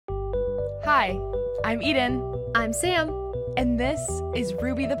Hi, I'm Eden, I'm Sam. and this is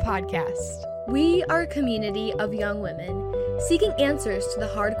Ruby the Podcast. We are a community of young women seeking answers to the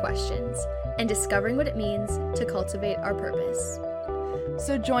hard questions and discovering what it means to cultivate our purpose.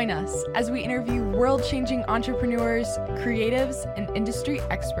 So join us as we interview world-changing entrepreneurs, creatives, and industry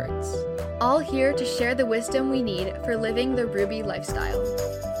experts. All here to share the wisdom we need for living the Ruby lifestyle.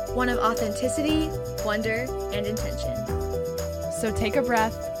 One of authenticity, wonder, and intention. So take a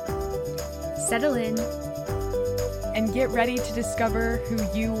breath Settle in. and get ready to discover who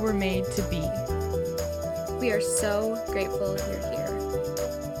you were made to be. We are so grateful you're here.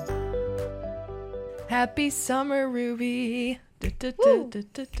 Happy summer, Ruby. It's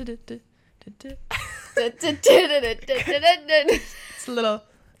a little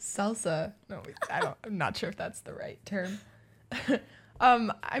salsa. No, I'm not sure if that's the right term.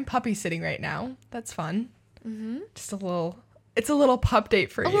 I'm puppy sitting right now. That's fun. Just it's a little pup date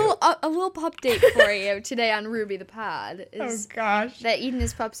for you. A little pup date for you today on Ruby the Pod is Oh gosh. that Eden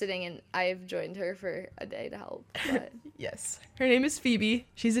is pup sitting and I've joined her for a day to help. But Yes. Her name is Phoebe.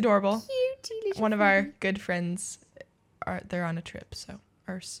 She's adorable. cutie little One of our good friends they're on a trip, some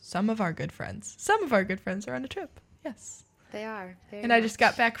of our good friends are on a trip. Yes. They are. And I just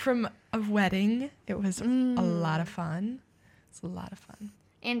got back from a wedding. It was a lot of fun. It's a lot of fun.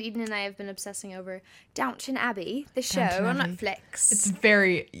 And Eden and I have been obsessing over Downton Abbey, the show Downton on Abbey.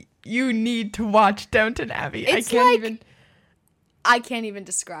 Netflix. You need to watch Downton Abbey. I can't even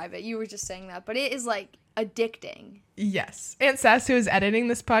describe it. You were just saying that, but it is like addicting. Yes. Aunt Sass, who is editing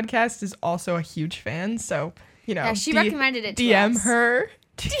this podcast, is also a huge fan. So, Yeah, she recommended it to DM us. her.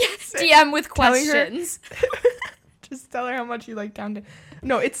 DM with Telling her- questions. Just tell her how much you like Downton.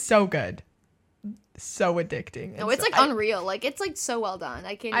 No, it's so good. So addicting. No, And it's so like unreal. Like it's like so well done.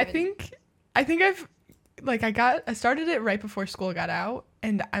 I I started it right before school got out,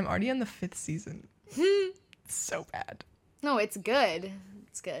 and I'm already on the 5th season. It's so bad. No, it's good.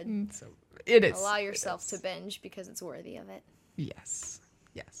 It's good. It is. Allow yourself to binge because it's worthy of it. Yes.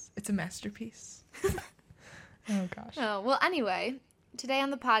 It's a masterpiece. Oh gosh. Oh, well, anyway, today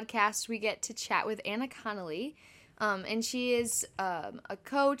on the podcast, we get to chat with Anna Connolly. And she is a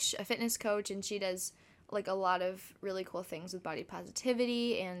coach, a fitness coach, and she does like a lot of really cool things with body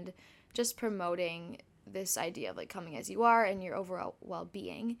positivity and just promoting this idea of like coming as you are and your overall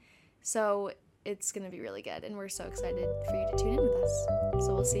well-being. So it's going to be really good, and we're so excited for you to tune in with us.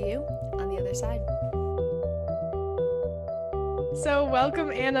 So we'll see you on the other side. So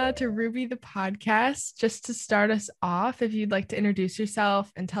welcome, Anna, to Ruby the Podcast. Just to start us off, if you'd like to introduce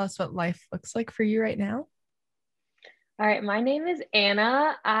yourself and tell us what life looks like for you right now. All right, my name is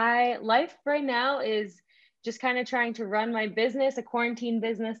Anna. Life right now is just kind of trying to run my business, a quarantine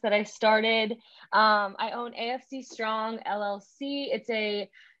business that I started. I own AFC Strong LLC. It's a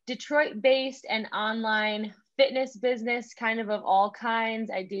Detroit-based and online fitness business, kind of all kinds.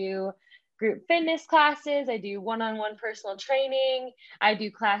 I do group fitness classes. I do one-on-one personal training. I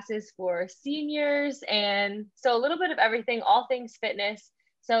do classes for seniors. And so a little bit of everything, all things fitness.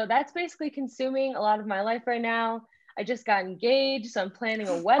 So that's basically consuming a lot of my life right now. I just got engaged, so I'm planning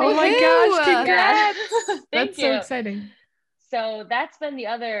a wedding. Oh my gosh, congrats. Thank That's you. so exciting. So that's been the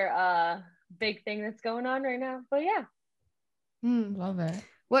other big thing that's going on right now. But yeah. Love it.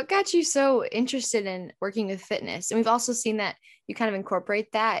 What got you so interested in working with fitness? And we've also seen that you kind of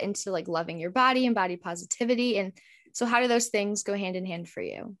incorporate that into like loving your body and body positivity. And so how do those things go hand in hand for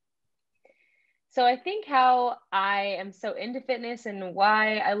you? So I think how I am so into fitness and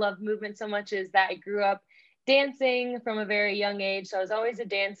why I love movement so much is that I grew up dancing from a very young age. So I was always a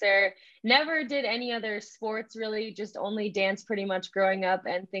dancer, never did any other sports really, just only dance pretty much growing up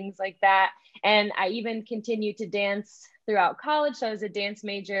and things like that. And I even continued to dance throughout college. So I was a dance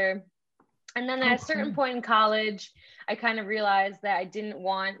major. And then at a certain point in college, I kind of realized that I didn't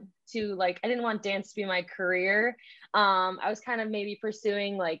want dance to be my career. I was kind of maybe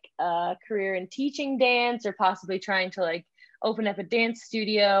pursuing like a career in teaching dance or possibly trying to like open up a dance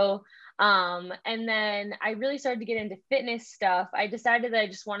studio. And then I really started to get into fitness stuff. I decided that I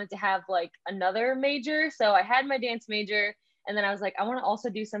just wanted to have like another major. So I had my dance major, and then I was like, I want to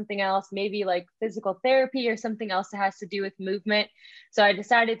also do something else, maybe like physical therapy or something else that has to do with movement. So I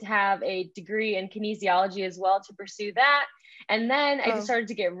decided to have a degree in kinesiology as well to pursue that. And then I just started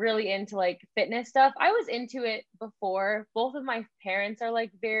to get really into like fitness stuff. I was into it before. Both of my parents are like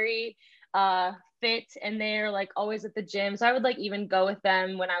very fit, and they're like always at the gym. So I would like even go with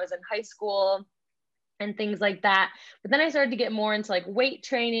them when I was in high school and things like that. But then I started to get more into like weight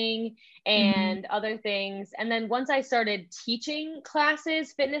training and other things. And then once I started teaching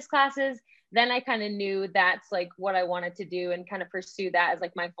classes, fitness classes, then I kind of knew that's like what I wanted to do and kind of pursue that as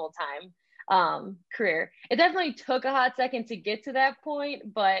like my full time. career. It definitely took a hot second to get to that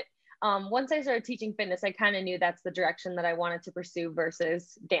point, but once I started teaching fitness, I kind of knew that's the direction that I wanted to pursue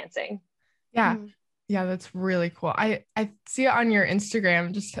versus dancing. Yeah. Yeah, that's really cool. I see it on your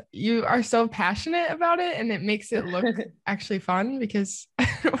Instagram. Just you are so passionate about it, and it makes it look actually fun, because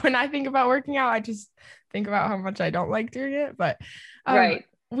when I think about working out, I just think about how much I don't like doing it. But Right.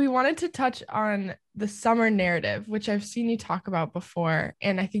 we wanted to touch on the summer narrative, which I've seen you talk about before,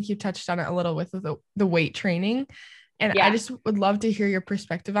 and I think you touched on it a little with the weight training. And I Yeah. just would love to hear your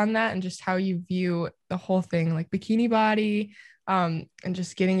perspective on that and just how you view the whole thing, like bikini body, and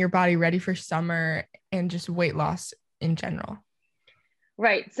just getting your body ready for summer and just weight loss in general.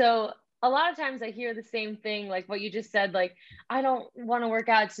 Right. So a lot of times I hear the same thing, like what you just said, like, I don't want to work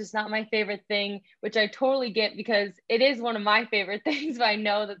out. It's just not my favorite thing, which I totally get because it is one of my favorite things, but I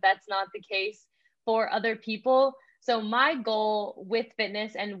know that that's not the case for other people. So my goal with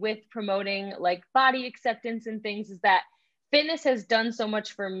fitness and with promoting like body acceptance and things is that fitness has done so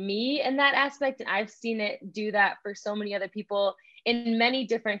much for me in that aspect. And I've seen it do that for so many other people in many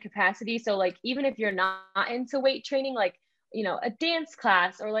different capacities. So like, even if you're not into weight training, like, you know, a dance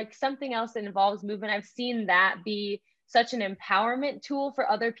class or like something else that involves movement, I've seen that be such an empowerment tool for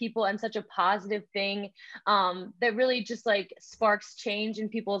other people and such a positive thing that really just like sparks change in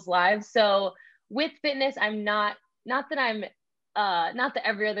people's lives. So with fitness, I'm not that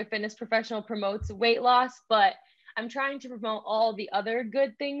every other fitness professional promotes weight loss, but I'm trying to promote all the other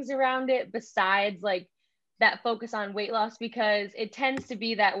good things around it besides like that focus on weight loss, because it tends to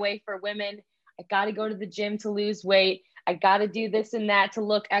be that way for women. I got to go to the gym to lose weight. I got to do this and that to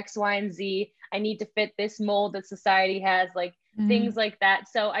look X, Y, and Z. I need to fit this mold that society has, like things like that.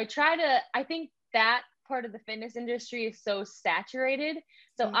 So I think that part of the fitness industry is so saturated.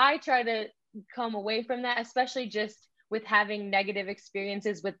 So I try to come away from that, especially just with having negative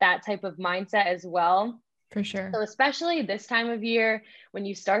experiences with that type of mindset as well. For sure. So especially this time of year, when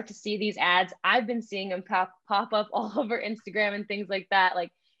you start to see these ads, I've been seeing them pop up all over Instagram and things like that.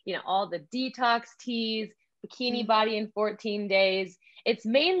 Like, you know, all the detox teas, bikini body in 14 days. It's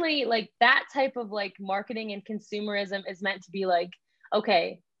mainly like that type of like marketing and consumerism is meant to be like,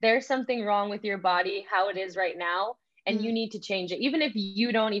 okay, there's something wrong with your body, how it is right now, and you need to change it. Even if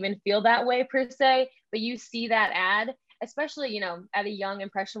you don't even feel that way per se, but you see that ad, especially, you know, at a young,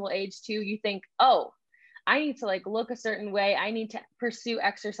 impressionable age too, you think, oh, I need to like look a certain way. I need to pursue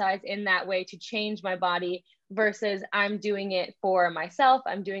exercise in that way to change my body versus I'm doing it for myself.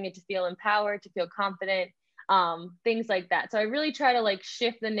 I'm doing it to feel empowered, to feel confident, things like that. So I really try to like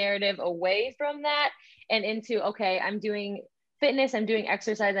shift the narrative away from that and into, okay, I'm doing fitness, I'm doing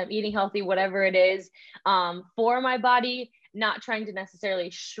exercise, I'm eating healthy, whatever it is, for my body, not trying to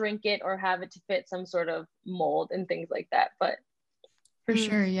necessarily shrink it or have it to fit some sort of mold and things like that. But for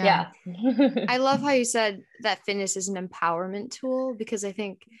sure. Yeah. I love how you said that fitness is an empowerment tool, because I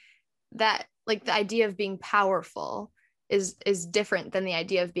think that like the idea of being powerful is different than the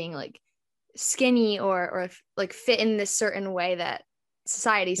idea of being like skinny or like fit in this certain way that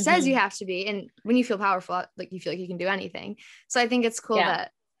society says you have to be. And when you feel powerful, like you feel like you can do anything. So I think it's cool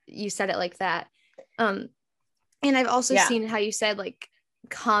that you said it like that. And I've also seen how you said like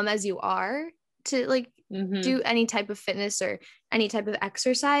come as you are to like do any type of fitness or any type of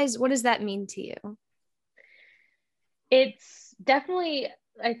exercise. What does that mean to you? It's definitely,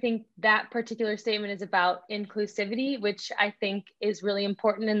 I think that particular statement is about inclusivity, which I think is really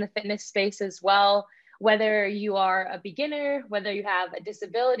important in the fitness space as well. Whether you are a beginner, whether you have a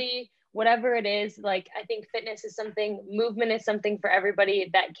disability, whatever it is, like I think fitness is something, movement is something for everybody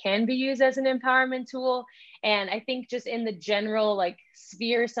that can be used as an empowerment tool. And I think just in the general like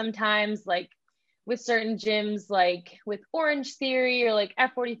sphere, sometimes like with certain gyms, like with Orange Theory or like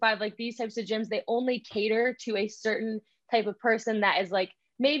F45, like these types of gyms, they only cater to a certain type of person that is like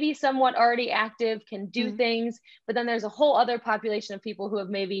maybe somewhat already active, can do things, but then there's a whole other population of people who have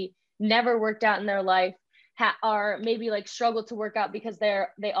maybe never worked out in their life, are maybe like struggle to work out because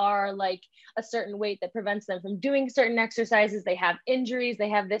they are like a certain weight that prevents them from doing certain exercises. They have injuries, they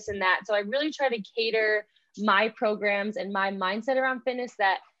have this and that. So I really try to cater my programs and my mindset around fitness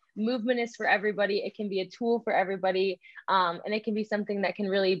that movement is for everybody. It can be a tool for everybody, and it can be something that can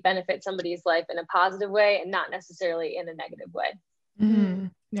really benefit somebody's life in a positive way and not necessarily in a negative way.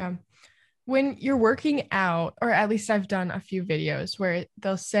 Yeah. When you're working out, or at least I've done a few videos where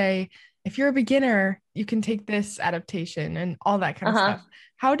they'll say, if you're a beginner, you can take this adaptation and all that kind of stuff.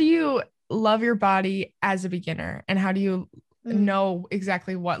 How do you love your body as a beginner? And how do you know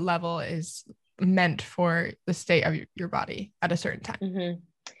exactly what level is meant for the state of your body at a certain time?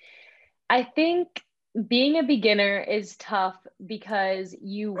 I think being a beginner is tough because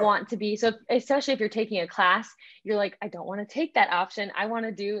you want to be, so especially if you're taking a class, you're like, I don't want to take that option. I want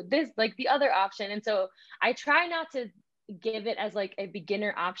to do this, like the other option. And so I try not to give it as like a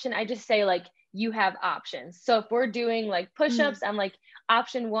beginner option. I just say like, you have options. So if we're doing like push-ups, I'm like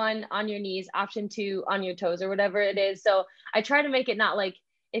option 1 on your knees, option 2 on your toes or whatever it is. So I try to make it not like,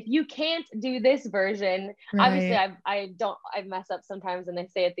 if you can't do this version, obviously Right. I mess up sometimes and I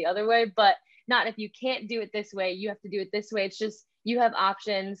say it the other way, but not if you can't do it this way, you have to do it this way. It's just you have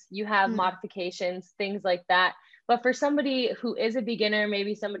options, you have modifications, things like that. But for somebody who is a beginner,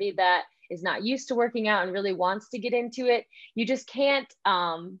 maybe somebody that is not used to working out and really wants to get into it, you just can't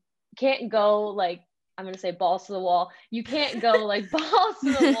go like, I'm gonna say balls to the wall. You can't go like balls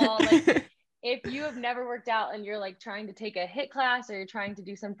to the wall. Like if you have never worked out and you're like trying to take a HIIT class or you're trying to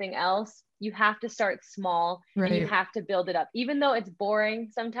do something else, you have to start small and you Right. have to build it up. Even though it's boring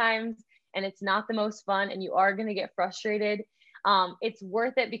sometimes and it's not the most fun and you are going to get frustrated, it's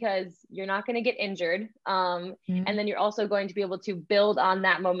worth it because you're not going to get injured. And then you're also going to be able to build on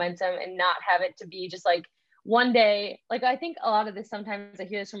that momentum and not have it to be just like one day. Like I think a lot of this, sometimes I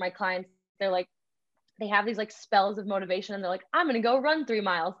hear this from my clients, they're like, they have these like spells of motivation and they're like, I'm going to go run 3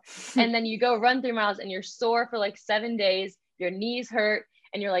 miles. And then you go run 3 miles and you're sore for like 7 days, your knees hurt,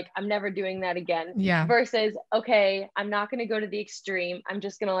 and you're like, I'm never doing that again. Yeah. Versus, okay, I'm not going to go to the extreme. I'm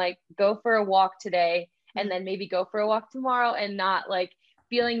just going to like go for a walk today and then maybe go for a walk tomorrow, and not like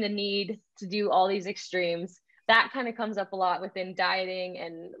feeling the need to do all these extremes. That kind of comes up a lot within dieting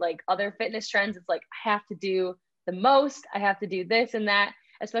and like other fitness trends. It's like, I have to do the most, I have to do this and that,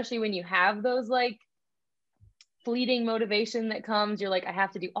 especially when you have those like fleeting motivation that comes. You're like, I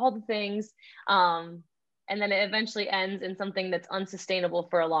have to do all the things. And then it eventually ends in something that's unsustainable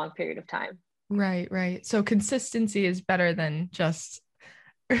for a long period of time. Right. So consistency is better than just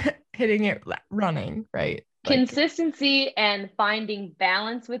hitting it running, right? Like, consistency and finding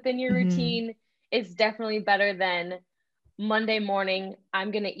balance within your routine is definitely better than Monday morning, I'm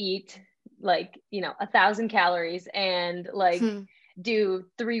going to eat like, 1,000 calories and like do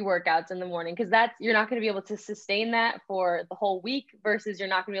 3 workouts in the morning. Cause you're not going to be able to sustain that for the whole week versus you're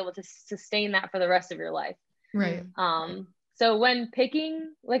not going to be able to sustain that for the rest of your life. right. So when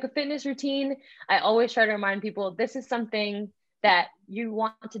picking like a fitness routine, I always try to remind people, this is something that you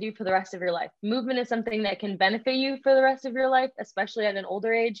want to do for the rest of your life. Movement is something that can benefit you for the rest of your life, especially at an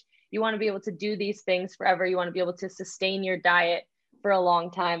older age. You want to be able to do these things forever. You want to be able to sustain your diet for a long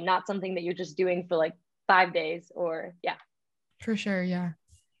time, not something that you're just doing for like 5 days or yeah. For sure. Yeah.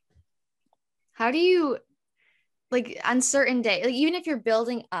 How do you, like on certain day, like even if you're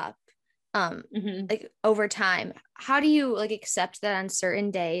building up, like over time, how do you like accept that on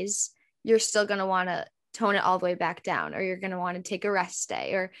certain days you're still going to want to tone it all the way back down, or you're going to want to take a rest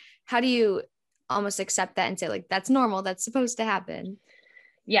day? Or how do you almost accept that and say like, that's normal, that's supposed to happen?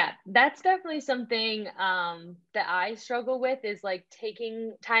 Yeah, that's definitely something that I struggle with, is like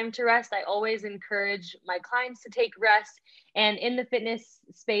taking time to rest. I always encourage my clients to take rest. And in the fitness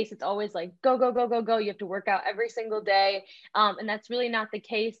space, it's always like, go, go, go, go, go. You have to work out every single day. And that's really not the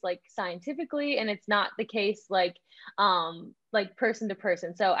case, like scientifically. And it's not the case like person to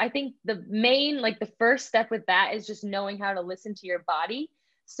person. So I think the first step with that is just knowing how to listen to your body.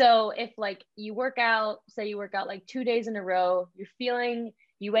 So if like you work out like 2 days in a row,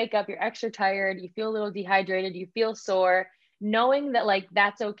 you wake up, you're extra tired, you feel a little dehydrated, you feel sore, knowing that like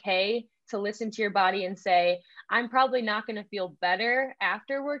that's okay to listen to your body and say, I'm probably not going to feel better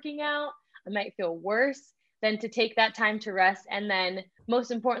after working out. I might feel worse, than to take that time to rest. And then most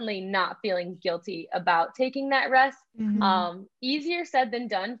importantly, not feeling guilty about taking that rest. Easier said than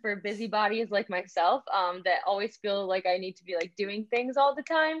done for busybodies like myself, that always feel like I need to be like doing things all the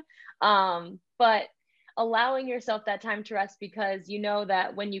time. But allowing yourself that time to rest, because you know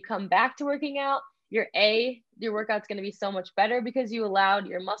that when you come back to working out, your workout's going to be so much better because you allowed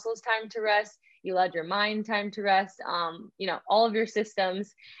your muscles time to rest, you allowed your mind time to rest, all of your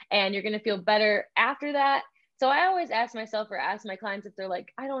systems, and you're going to feel better after that. So I always ask myself, or ask my clients, if they're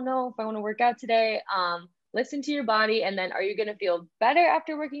like, I don't know if I want to work out today, listen to your body, and then are you going to feel better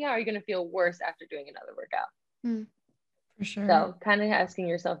after working out, or are you going to feel worse after doing another workout? For sure. So kind of asking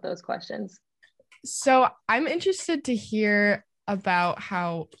yourself those questions. So I'm interested to hear about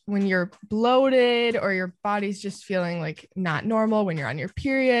how when you're bloated or your body's just feeling like not normal when you're on your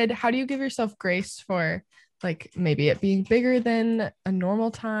period, how do you give yourself grace for like maybe it being bigger than a normal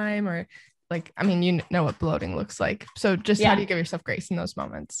time, or like, I mean, you know what bloating looks like. So just how do you give yourself grace in those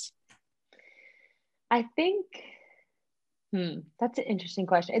moments? I think, that's an interesting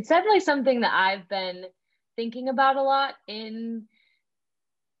question. It's definitely something that I've been thinking about a lot in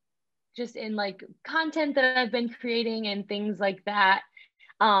just in like content that I've been creating and things like that,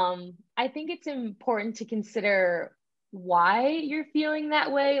 I think it's important to consider why you're feeling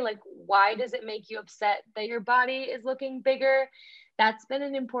that way. Like, why does it make you upset that your body is looking bigger? That's been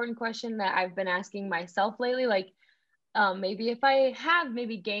an important question that I've been asking myself lately. Like, maybe if I have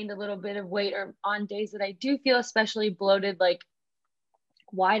maybe gained a little bit of weight, or on days that I do feel especially bloated, like,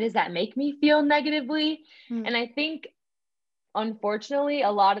 why does that make me feel negatively? And I think, unfortunately,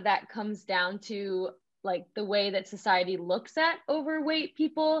 a lot of that comes down to like the way that society looks at overweight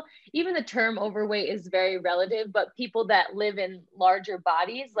people. Even the term overweight is very relative, but people that live in larger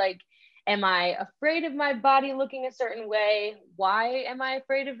bodies, like, am I afraid of my body looking a certain way? Why am I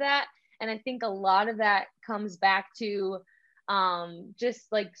afraid of that? And I think a lot of that comes back to just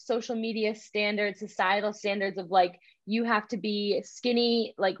like social media standards, societal standards of like, you have to be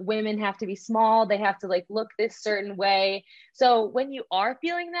skinny, like women have to be small, they have to like look this certain way. So when you are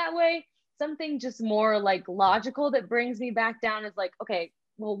feeling that way, something just more like logical that brings me back down is like, okay,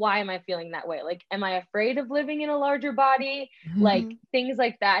 well, why am I feeling that way? Like, am I afraid of living in a larger body? Like things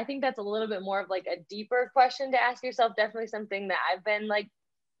like that. I think that's a little bit more of like a deeper question to ask yourself. Definitely something that I've been like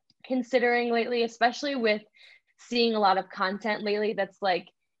considering lately, especially with seeing a lot of content lately that's like,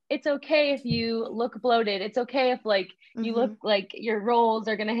 it's okay if you look bloated. It's okay if like you look like your rolls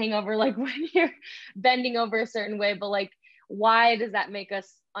are going to hang over like when you're bending over a certain way. But like, why does that make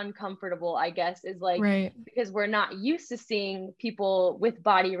us uncomfortable, I guess, is like, because we're not used to seeing people with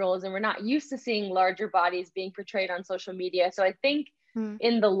body rolls, and we're not used to seeing larger bodies being portrayed on social media. So I think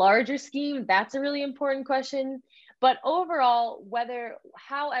in the larger scheme, that's a really important question. But overall,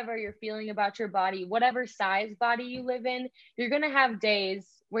 however you're feeling about your body, whatever size body you live in, you're going to have days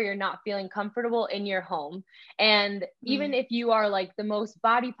where you're not feeling comfortable in your home. And even if you are like the most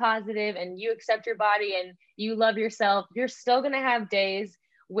body positive and you accept your body and you love yourself, you're still going to have days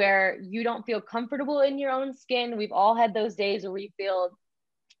where you don't feel comfortable in your own skin. We've all had those days where we feel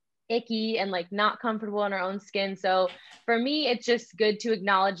icky and like not comfortable in our own skin. So for me, it's just good to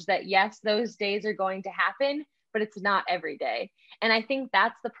acknowledge that yes, those days are going to happen, but it's not every day. And I think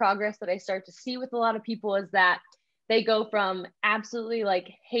that's the progress that I start to see with a lot of people, is that they go from absolutely like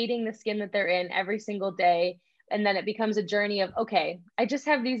hating the skin that they're in every single day. And then it becomes a journey of, okay, I just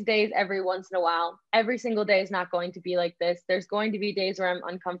have these days every once in a while. Every single day is not going to be like this. There's going to be days where I'm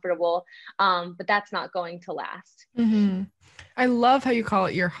uncomfortable, but that's not going to last. I love how you call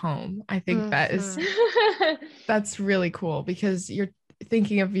it your home. I think that is, that's really cool, because you're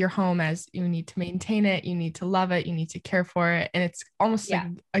thinking of your home as you need to maintain it, you need to love it, you need to care for it. And it's almost like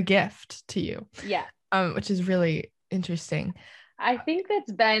a gift to you. Which is really interesting. I think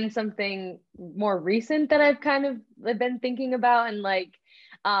that's been something more recent that I've kind of been thinking about, and like,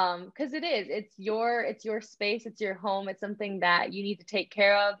 because it's your space, it's your home, it's something that you need to take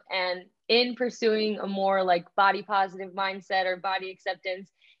care of. And in pursuing a more like body positive mindset or body acceptance,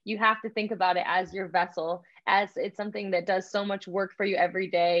 you have to think about it as your vessel, as it's something that does so much work for you every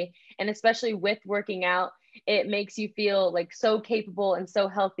day. And especially with working out, it makes you feel like so capable and so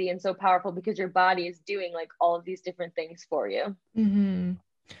healthy and so powerful, because your body is doing like all of these different things for you.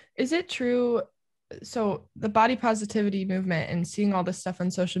 Is it true? So the body positivity movement and seeing all this stuff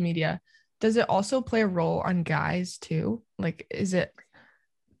on social media, does it also play a role on guys too? Like, is it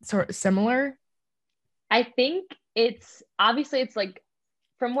sort of similar? I think it's like,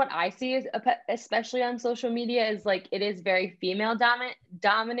 from what I see, is especially on social media, is like, it is very female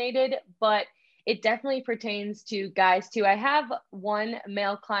dominated, but it definitely pertains to guys too. I have one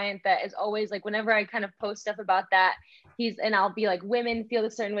male client that is always like, whenever I kind of post stuff about that, and I'll be like, women feel a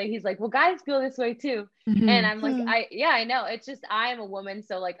certain way. He's like, well, guys feel this way too. And I'm like, I know. It's just, I am a woman.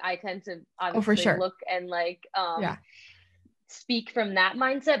 So like, I tend to obviously look and like, speak from that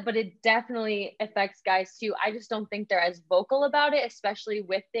mindset, but it definitely affects guys too. I just don't think they're as vocal about it, especially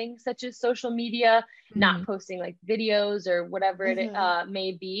with things such as social media, not posting like videos or whatever it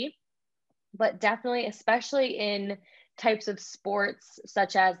may be. But definitely, especially in types of sports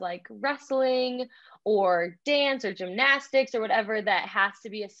such as like wrestling or dance or gymnastics or whatever, that has to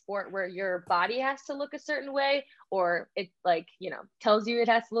be a sport where your body has to look a certain way, or it like, tells you it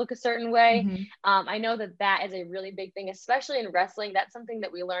has to look a certain way. I know that is a really big thing, especially in wrestling. That's something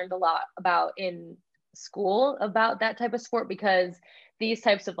that we learned a lot about in school, about that type of sport, because these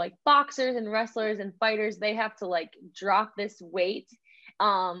types of like boxers and wrestlers and fighters, they have to like drop this weight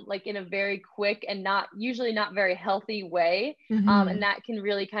like in a very quick and usually not very healthy way. And that can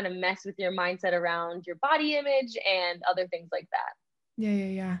really kind of mess with your mindset around your body image and other things like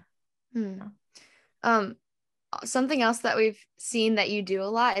that. Something else that we've seen that you do a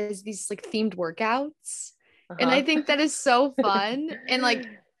lot is these like themed workouts. And I think that is so fun. And like,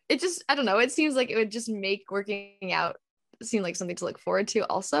 it just, I don't know, it seems like it would just make working out seem like something to look forward to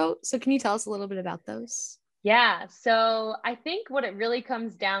also. So can you tell us a little bit about those? Yeah. So I think what it really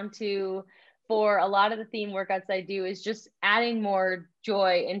comes down to for a lot of the theme workouts I do is just adding more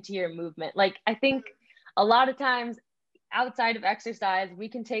joy into your movement. Like, I think a lot of times outside of exercise, we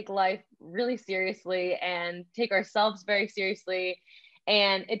can take life really seriously and take ourselves very seriously.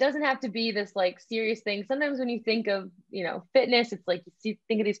 And it doesn't have to be this like serious thing. Sometimes when you think of, fitness, it's like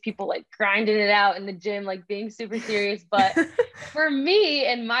think of these people like grinding it out in the gym, like being super serious. But for me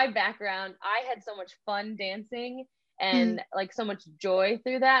and my background, I had so much fun dancing and like so much joy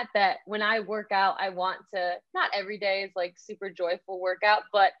through that when I work out, I want to, not every day is like super joyful workout,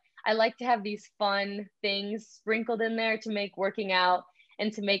 but I like to have these fun things sprinkled in there to make working out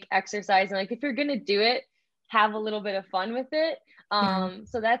and to make exercise. And like, if you're going to do it, have a little bit of fun with it.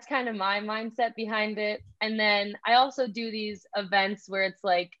 So that's kind of my mindset behind it. And then I also do these events where it's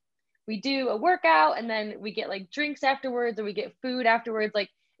like, we do a workout and then we get like drinks afterwards, or we get food afterwards. Like,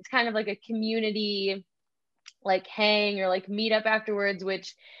 it's kind of like a community like hang or like meet up afterwards,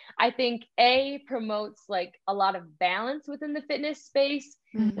 which I think promotes like a lot of balance within the fitness space.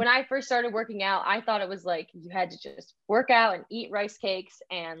 When I first started working out, I thought it was like you had to just work out and eat rice cakes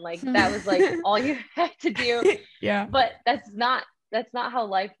and like that was like all you had to do. Yeah. But that's not how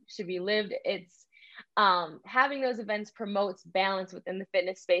life should be lived. It's having those events promotes balance within the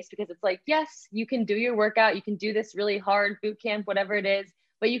fitness space, because it's like, yes, you can do your workout, you can do this really hard boot camp, whatever it is,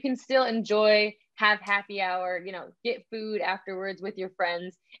 but you can still enjoy, have happy hour, get food afterwards with your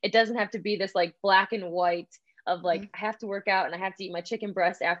friends. It doesn't have to be this like black and white of like, I have to work out and I have to eat my chicken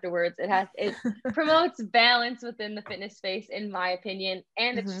breast afterwards. It promotes balance within the fitness space, in my opinion.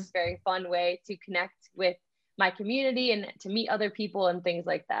 And it's just a very fun way to connect with my community and to meet other people and things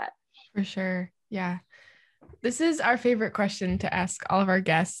like that. For sure. Yeah. This is our favorite question to ask all of our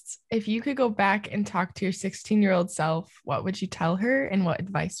guests. If you could go back and talk to your 16-year-old self, what would you tell her and what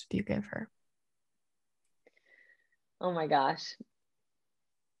advice would you give her? Oh my gosh.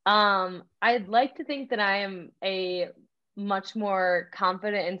 I'd like to think that I am a much more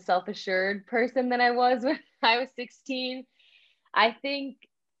confident and self-assured person than I was when I was 16. I think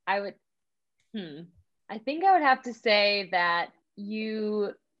I would have to say that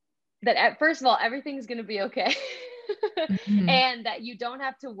first of all, everything's going to be okay. And that you don't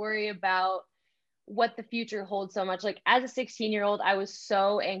have to worry about what the future holds so much. Like, as a 16-year-old, I was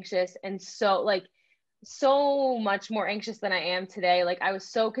so anxious and so much more anxious than I am today. Like, I was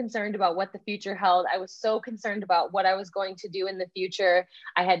so concerned about what the future held. I was so concerned about what I was going to do in the future.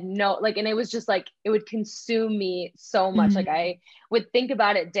 I had and it was just like, it would consume me so much. Like, I would think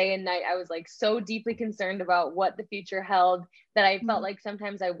about it day and night. I was like so deeply concerned about what the future held that I felt like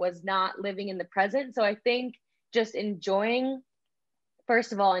sometimes I was not living in the present. So I think just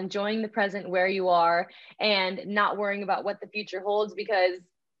first of all, enjoying the present where you are and not worrying about what the future holds, because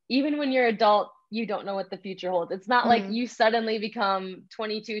even when you're adult, you don't know what the future holds. It's not like you suddenly become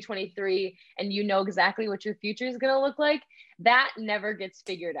 22, 23 and you know exactly what your future is going to look like. That never gets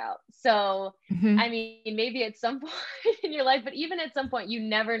figured out. So, I mean, maybe at some point in your life, but even at some point, you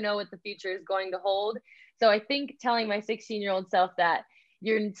never know what the future is going to hold. So I think telling my 16-year-old self that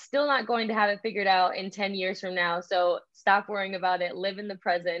you're still not going to have it figured out in 10 years from now. So stop worrying about it, live in the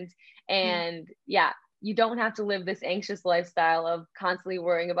present. And you don't have to live this anxious lifestyle of constantly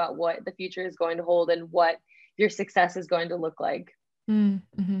worrying about what the future is going to hold and what your success is going to look like.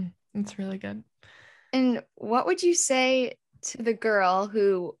 That's really good. And what would you say to the girl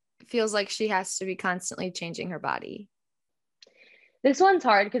who feels like she has to be constantly changing her body? This one's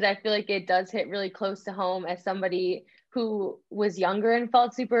hard because I feel like it does hit really close to home as somebody who was younger and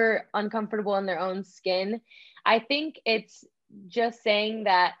felt super uncomfortable in their own skin. I think it's just saying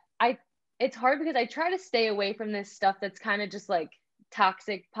that it's hard because I try to stay away from this stuff that's kind of just like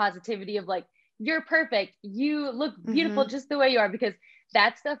toxic positivity of like, you're perfect, you look beautiful just the way you are, because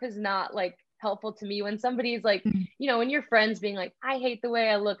that stuff is not like helpful to me. When somebody's like, when your friends being like, I hate the way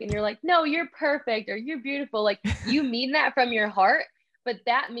I look, and you're like, no, you're perfect or you're beautiful, like you mean that from your heart, but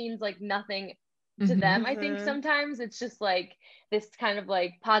that means like nothing to them. I think sometimes it's just like this kind of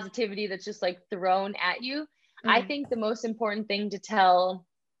like positivity that's just like thrown at you. I think the most important thing to tell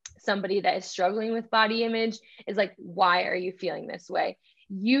somebody that is struggling with body image is like, why are you feeling this way?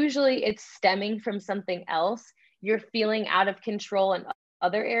 Usually it's stemming from something else. You're feeling out of control in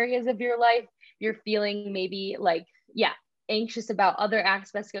other areas of your life. You're feeling maybe like, anxious about other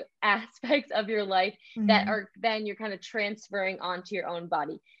aspects of your life that are then you're kind of transferring onto your own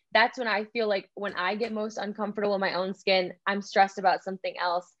body. That's when I feel like when I get most uncomfortable in my own skin, I'm stressed about something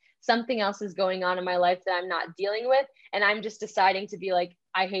else. Something else is going on in my life that I'm not dealing with. And I'm just deciding to be like,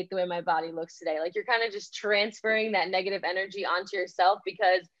 I hate the way my body looks today. Like you're kind of just transferring that negative energy onto yourself,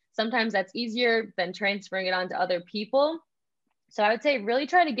 because sometimes that's easier than transferring it onto other people. So I would say really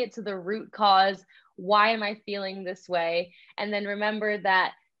try to get to the root cause. Why am I feeling this way? And then remember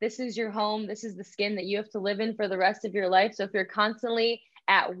that this is your home. This is the skin that you have to live in for the rest of your life. So if you're constantly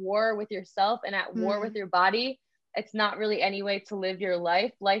at war with yourself and at war with your body, it's not really any way to live your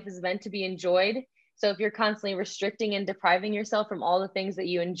life. Life is meant to be enjoyed. So if you're constantly restricting and depriving yourself from all the things that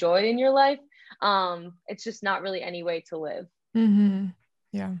you enjoy in your life, it's just not really any way to live.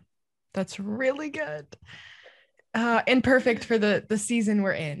 Yeah, that's really good. And perfect for the season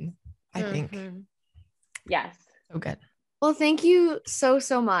we're in, I think. Yes. So good. Well, thank you so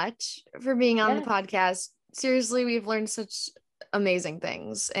much for being on the podcast. Seriously, we've learned such amazing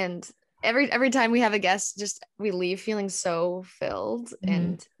things, and every time we have a guest, just we leave feeling so filled,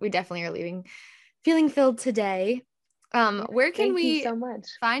 and we definitely are leaving feeling filled today. Where can we so much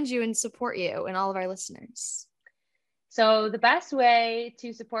find you and support you and all of our listeners? So the best way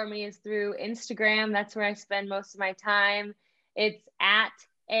to support me is through Instagram. That's where I spend most of my time. It's at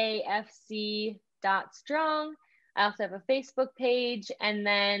afc.strong. I also have a Facebook page, and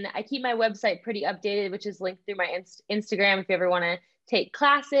then I keep my website pretty updated, which is linked through my Instagram if you ever want to take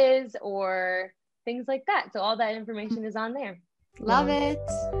classes or things like that. So all that information is on there. Love it.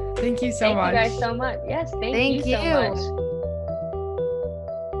 Thank you so much. Thank you guys so much. Yes, thank you so much.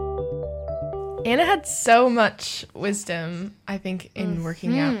 Anna had so much wisdom, I think, in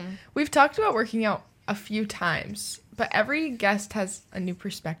working out. We've talked about working out a few times, but every guest has a new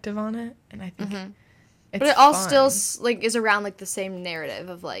perspective on it, and I think it's but it all fun. still like is around like the same narrative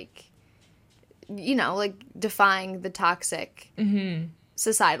of like, you know, like defying the toxic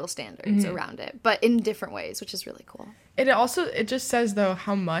societal standards around it, but in different ways, which is really cool. It just says though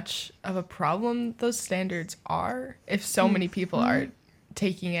how much of a problem those standards are if so many people are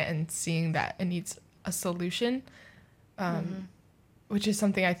taking it and seeing that it needs a solution, which is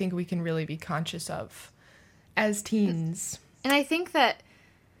something I think we can really be conscious of as teens. And I think that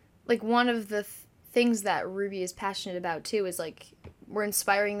like one of the things that Ruby is passionate about too is like we're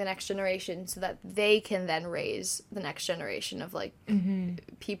inspiring the next generation so that they can then raise the next generation of like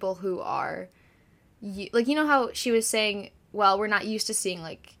people who are like, you know how she was saying, well, we're not used to seeing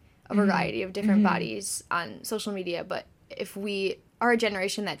like a variety of different bodies on social media, but if we are a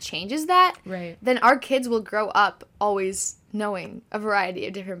generation that changes that, right, then our kids will grow up always knowing a variety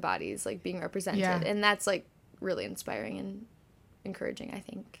of different bodies like being represented. And that's like really inspiring and encouraging, I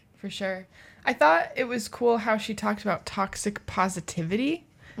think. For sure. I thought it was cool how she talked about toxic positivity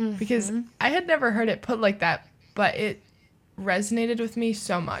because I had never heard it put like that, but it resonated with me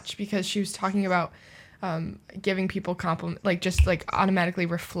so much because she was talking about giving people compliment, like just like automatically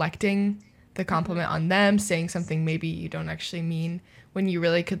reflecting the compliment on them, saying something maybe you don't actually mean when you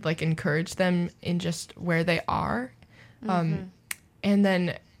really could like encourage them in just where they are. And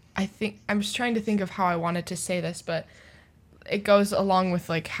then I think I'm just trying to think of how I wanted to say this, but it goes along with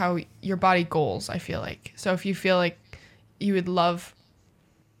like how your body goals, I feel like. So if you feel like you would love,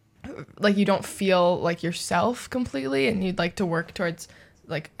 like you don't feel like yourself completely and you'd like to work towards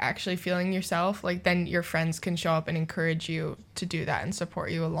like actually feeling yourself, like then your friends can show up and encourage you to do that and support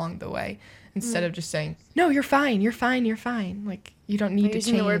you along the way instead of just saying, no, you're fine. Like you don't need to change.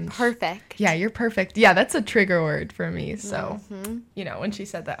 Using the word perfect. Yeah, you're perfect. Yeah, that's a trigger word for me. So, you know, when she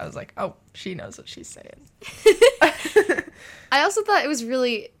said that, I was like, oh, she knows what she's saying. I also thought it was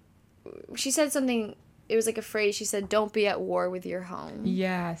really, she said something, it was like a phrase, she said, don't be at war with your home.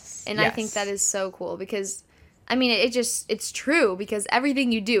 Yes. And I think that is so cool because, I mean, it's true because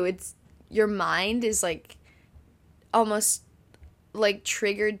everything you do, it's, your mind is like almost like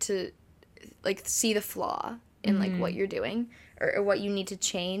triggered to like see the flaw in like what you're doing or what you need to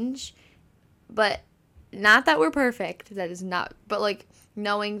change. But not that we're perfect, that is not, but like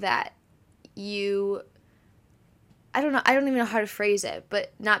knowing that you, I don't even know how to phrase it,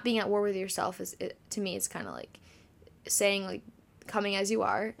 but not being at war with yourself is, to me, it's kind of like saying like coming as you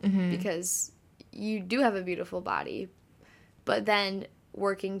are because you do have a beautiful body, but then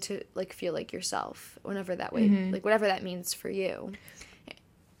working to like feel like yourself whenever that way, like whatever that means for you.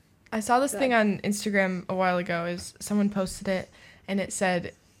 I saw this thing on Instagram a while ago, is someone posted it and it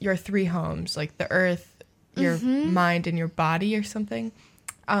said your 3 homes, like the earth, your mind, and your body or something.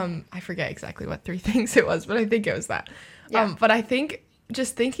 I forget exactly what 3 things it was, but I think it was that. Yeah. But I think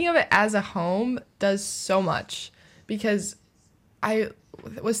just thinking of it as a home does so much because I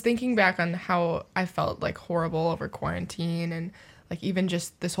was thinking back on how I felt like horrible over quarantine and like even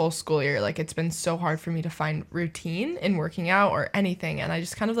just this whole school year, like it's been so hard for me to find routine in working out or anything. And I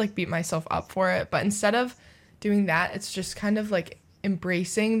just kind of like beat myself up for it. But instead of doing that, it's just kind of like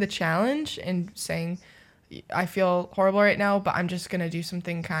embracing the challenge and saying, I feel horrible right now, but I'm just going to do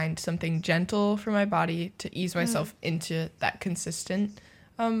something kind, something gentle for my body to ease myself into that consistent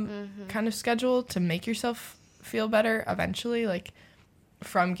kind of schedule to make yourself feel better eventually, like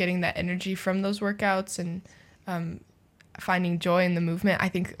from getting that energy from those workouts and finding joy in the movement. I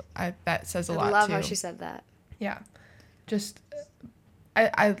think that says a lot too. I love how she said that. Yeah. Just,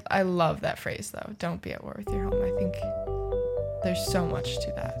 I love that phrase though. Don't be at war with your home. I think there's so much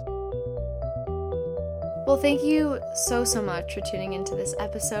to that. Well, thank you so much for tuning into this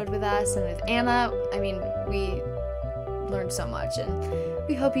episode with us and with Anna. I mean, we learned so much, and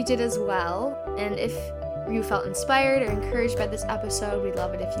we hope you did as well. And if you felt inspired or encouraged by this episode, we'd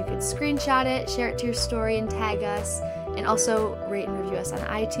love it if you could screenshot it, share it to your story, and tag us. And also rate and review us on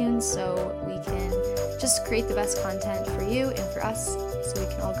iTunes so we can just create the best content for you and for us so we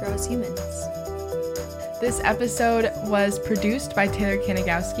can all grow as humans. This episode was produced by Taylor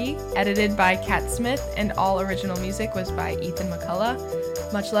Kanagowski, edited by Kat Smith, and all original music was by Ethan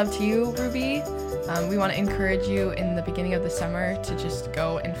McCullough. Much love to you, Ruby. We want to encourage you in the beginning of the summer to just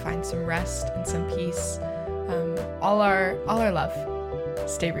go and find some rest and some peace. All our love.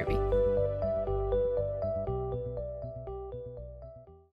 Stay Ruby.